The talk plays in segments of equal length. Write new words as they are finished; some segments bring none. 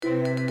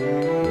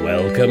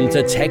Welcome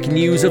to Tech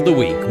News of the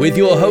Week with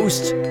your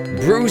host,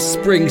 Bruce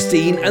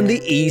Springsteen and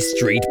the E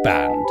Street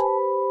Band.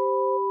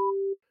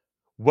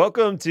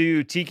 Welcome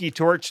to Tiki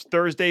Torch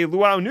Thursday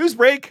Luau News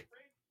Break.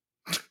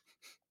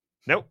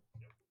 Nope,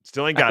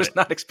 still ain't got it. I was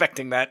not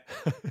expecting that.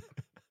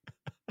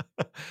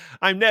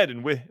 I'm Ned,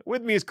 and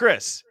with me is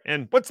Chris.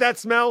 And what's that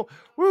smell?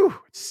 Woo,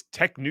 it's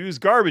tech news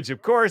garbage,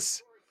 of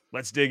course.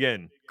 Let's dig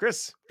in.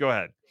 Chris, go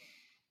ahead.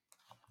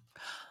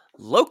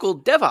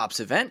 Local DevOps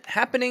event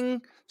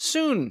happening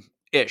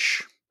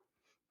soon-ish.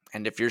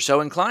 And if you're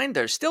so inclined,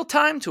 there's still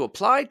time to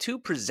apply to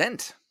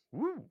present.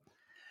 Woo.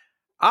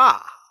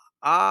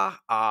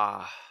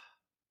 The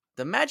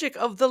magic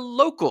of the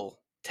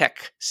local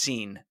tech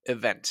scene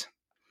event.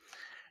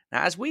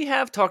 Now, as we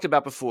have talked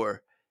about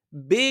before,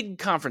 big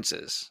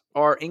conferences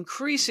are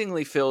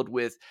increasingly filled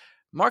with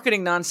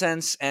marketing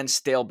nonsense and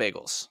stale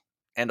bagels,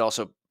 and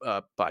also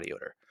body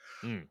odor.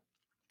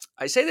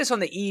 I say this on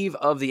the eve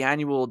of the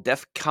annual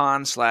DEF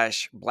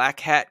CON/Black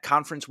Hat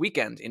conference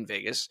weekend in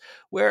Vegas,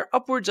 where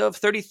upwards of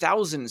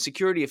 30,000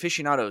 security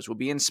aficionados will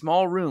be in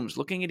small rooms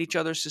looking at each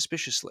other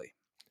suspiciously.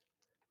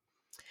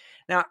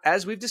 Now,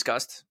 as we've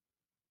discussed,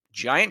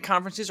 giant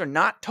conferences are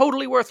not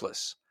totally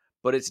worthless,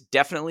 but it's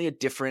definitely a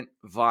different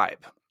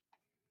vibe.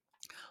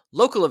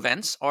 Local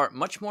events are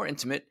much more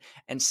intimate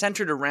and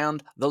centered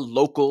around the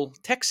local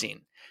tech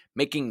scene,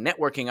 making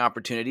networking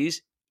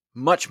opportunities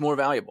much more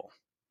valuable.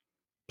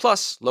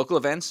 Plus, local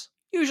events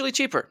usually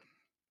cheaper.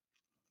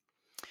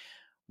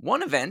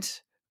 One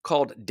event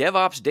called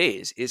DevOps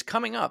Days is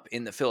coming up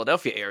in the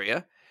Philadelphia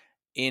area,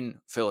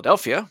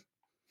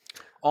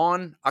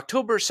 on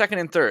October 2nd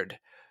and 3rd.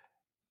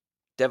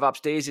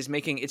 DevOps Days is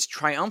making its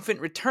triumphant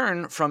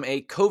return from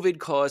a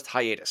COVID-caused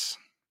hiatus.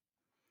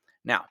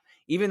 Now,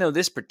 even though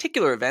this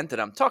particular event that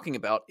I'm talking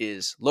about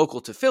is local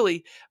to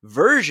Philly,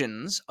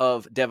 versions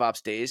of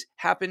DevOps Days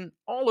happen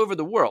all over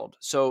the world,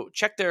 so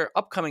check their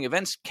upcoming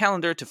events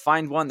calendar to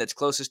find one that's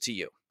closest to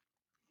you.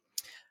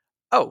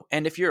 Oh,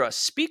 and if you're a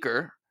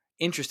speaker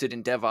interested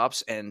in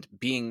DevOps and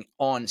being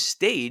on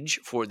stage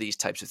for these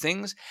types of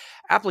things,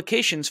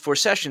 applications for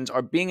sessions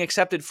are being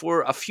accepted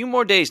for a few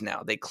more days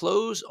now. They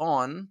close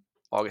on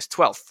August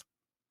 12th.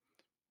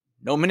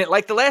 No minute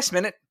like the last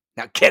minute.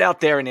 Now get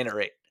out there and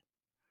iterate.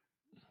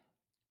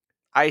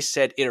 I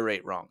said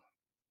iterate wrong.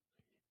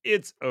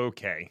 It's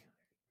okay.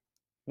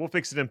 We'll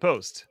fix it in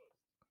post.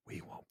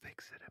 We won't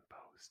fix it in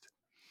post.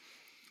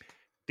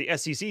 The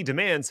SEC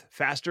demands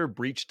faster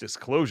breach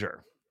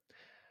disclosure.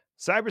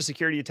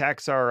 Cybersecurity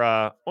attacks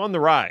are on the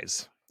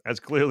rise, as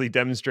clearly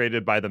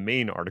demonstrated by the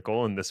main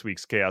article in this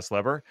week's Chaos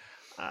Lever.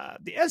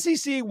 The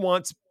SEC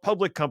wants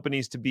public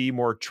companies to be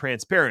more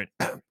transparent.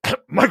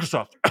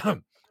 Microsoft.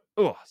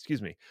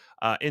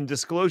 In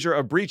disclosure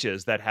of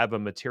breaches that have a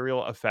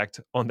material effect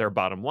on their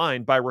bottom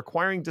line by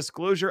requiring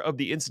disclosure of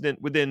the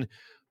incident within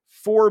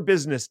 4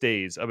 business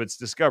days of its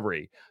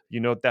discovery. You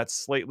note that's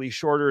slightly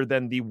shorter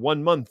than the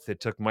 1 month it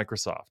took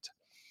Microsoft.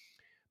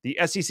 The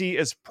SEC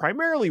is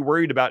primarily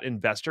worried about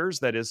investors,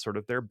 that is sort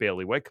of their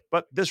bailiwick,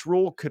 but this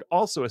rule could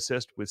also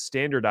assist with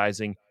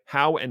standardizing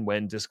how and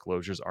when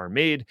disclosures are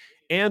made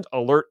and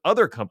alert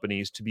other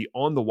companies to be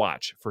on the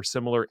watch for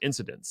similar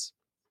incidents.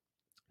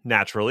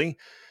 Naturally,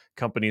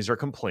 companies are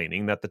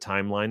complaining that the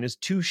timeline is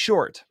too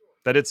short,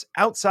 that it's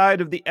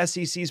outside of the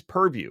SEC's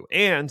purview,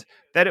 and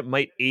that it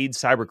might aid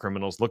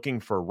cybercriminals looking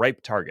for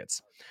ripe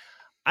targets.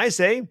 I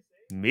say,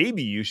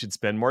 maybe you should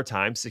spend more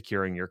time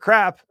securing your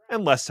crap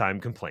and less time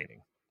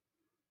complaining.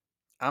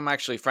 I'm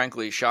actually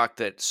frankly shocked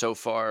that so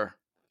far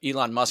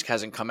Elon Musk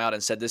hasn't come out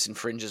and said this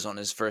infringes on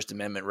his First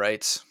Amendment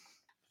rights.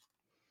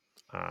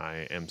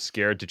 I am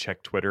scared to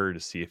check Twitter to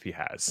see if he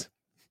has.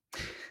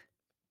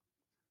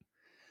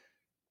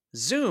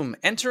 Zoom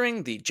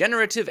entering the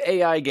generative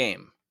AI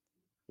game,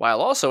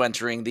 while also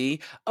entering the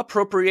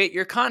appropriate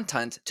your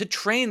content to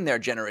train their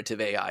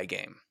generative AI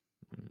game.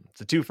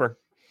 It's a twofer.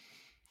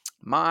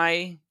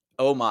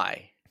 Oh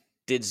my,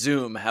 did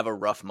Zoom have a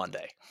rough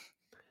Monday.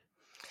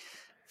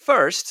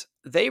 First,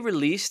 they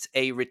released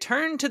a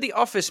return to the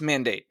office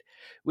mandate,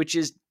 which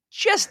is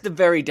just the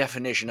very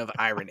definition of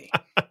irony.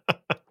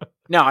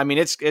 No, I mean,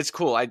 it's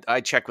cool.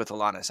 I checked with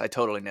Alanis. I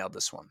totally nailed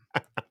this one.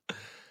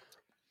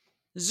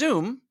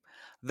 Zoom,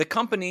 the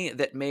company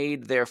that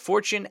made their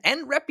fortune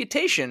and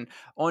reputation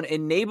on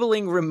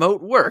enabling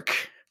remote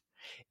work,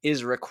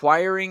 is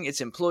requiring its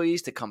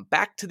employees to come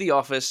back to the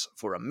office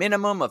for a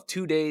minimum of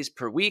 2 days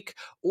per week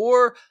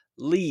or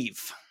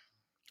leave.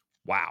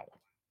 Wow.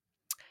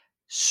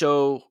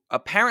 So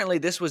apparently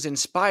this was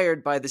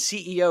inspired by the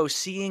CEO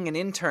seeing an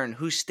intern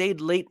who stayed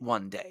late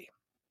one day.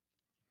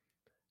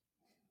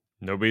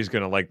 Nobody's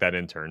going to like that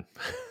intern.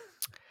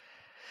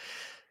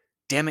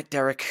 Damn it,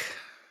 Derek.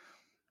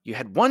 You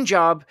had one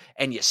job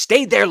and you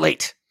stayed there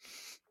late.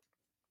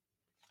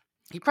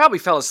 He probably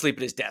fell asleep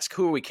at his desk.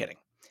 Who are we kidding?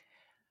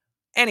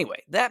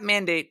 Anyway, that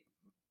mandate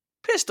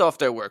pissed off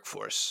their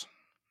workforce.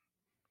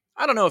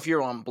 I don't know if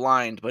you're on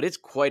Blind, but it's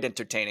quite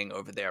entertaining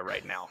over there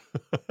right now.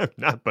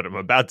 Not, but I'm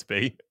about to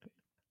be.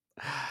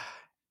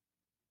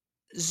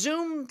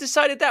 Zoom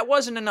decided that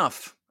wasn't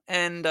enough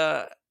and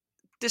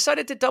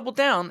decided to double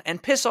down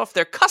and piss off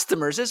their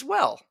customers as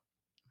well.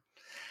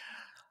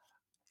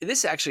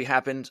 This actually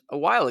happened a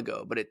while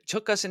ago, but it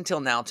took us until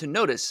now to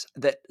notice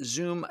that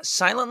Zoom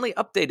silently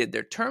updated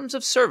their terms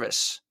of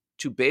service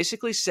to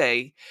basically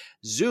say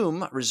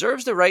Zoom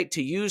reserves the right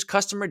to use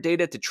customer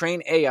data to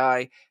train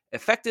AI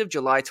effective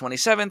July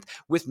 27th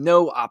with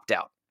no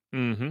opt-out.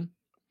 Mm-hmm.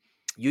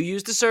 You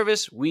use the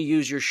service, we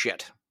use your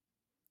shit.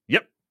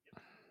 Yep.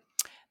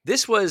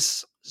 This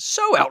was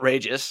so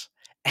outrageous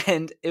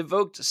and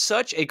evoked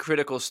such a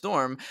critical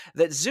storm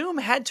that Zoom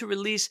had to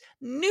release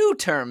new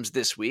terms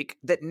this week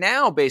that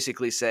now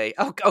basically say,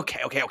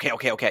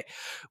 okay.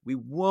 We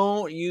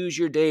won't use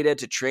your data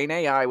to train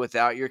AI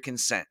without your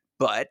consent.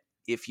 But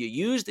if you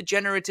use the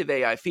generative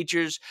AI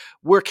features,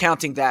 we're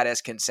counting that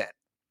as consent.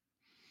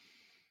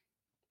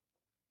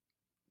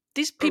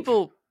 These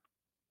people,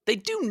 they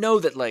do know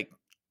that like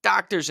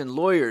doctors and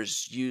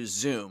lawyers use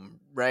Zoom,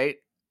 right?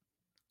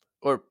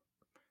 Or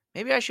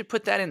maybe I should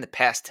put that in the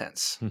past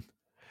tense.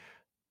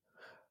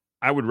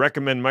 I would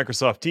recommend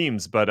Microsoft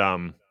Teams, but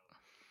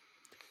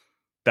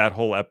that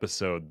whole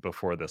episode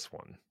before this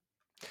one.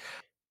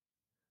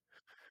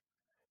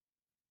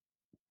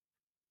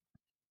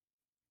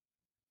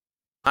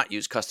 Not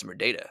use customer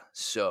data.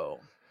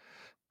 So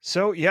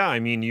yeah, I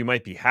mean, you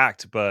might be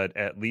hacked, but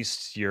at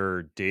least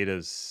your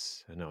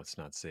data's... No, it's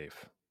not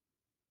safe.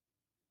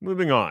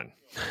 Moving on.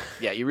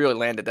 yeah, you really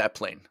landed that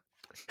plane.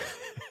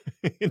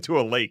 Into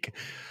a lake.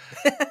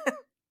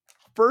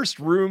 First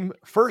room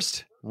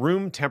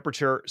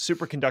temperature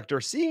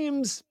superconductor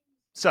seems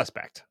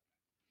suspect.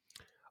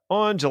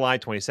 On July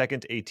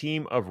 22nd, a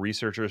team of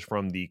researchers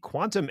from the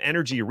Quantum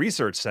Energy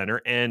Research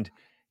Center and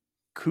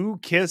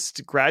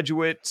KU-KIST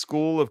Graduate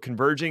School of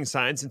Converging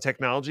Science and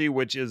Technology,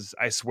 which is,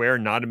 I swear,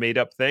 not a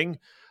made-up thing,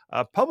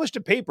 published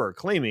a paper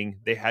claiming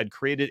they had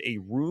created a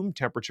room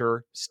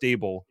temperature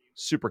stable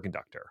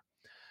superconductor.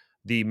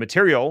 The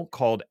material,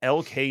 called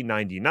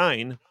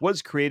LK99,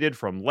 was created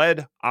from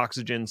lead,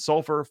 oxygen,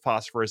 sulfur,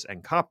 phosphorus,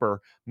 and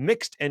copper,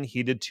 mixed and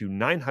heated to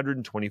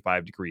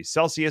 925 degrees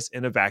Celsius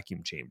in a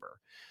vacuum chamber.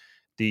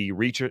 The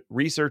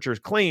researchers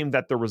claim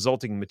that the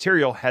resulting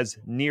material has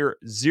near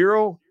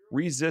zero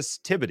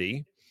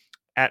resistivity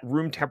at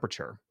room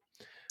temperature.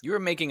 You are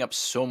making up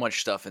so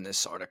much stuff in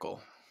this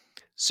article.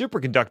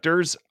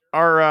 Superconductors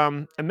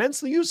are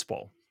immensely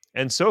useful,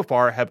 and so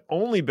far have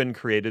only been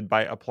created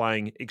by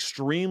applying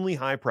extremely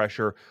high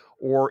pressure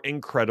or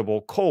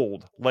incredible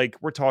cold, like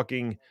we're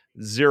talking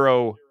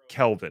 0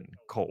 Kelvin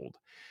cold.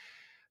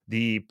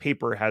 The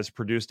paper has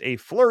produced a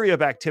flurry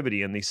of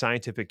activity in the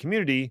scientific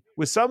community,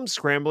 with some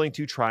scrambling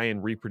to try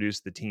and reproduce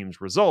the team's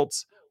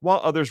results, while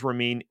others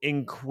remain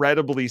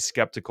incredibly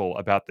skeptical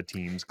about the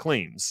team's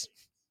claims.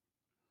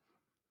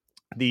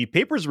 The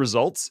paper's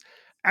results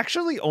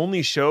actually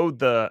only show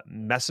the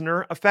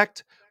Messner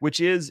effect, which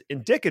is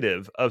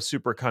indicative of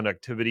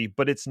superconductivity,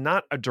 but it's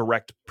not a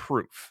direct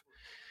proof.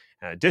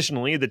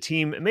 Additionally, the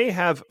team may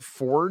have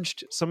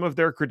forged some of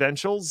their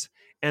credentials,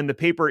 and the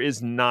paper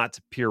is not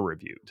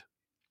peer-reviewed.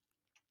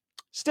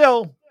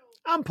 Still,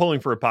 I'm pulling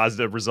for a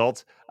positive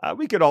result.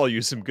 We could all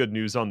use some good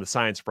news on the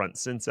science front,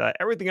 since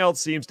everything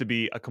else seems to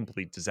be a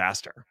complete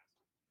disaster.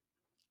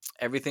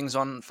 Everything's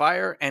on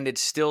fire, and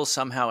it's still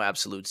somehow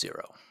absolute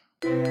zero.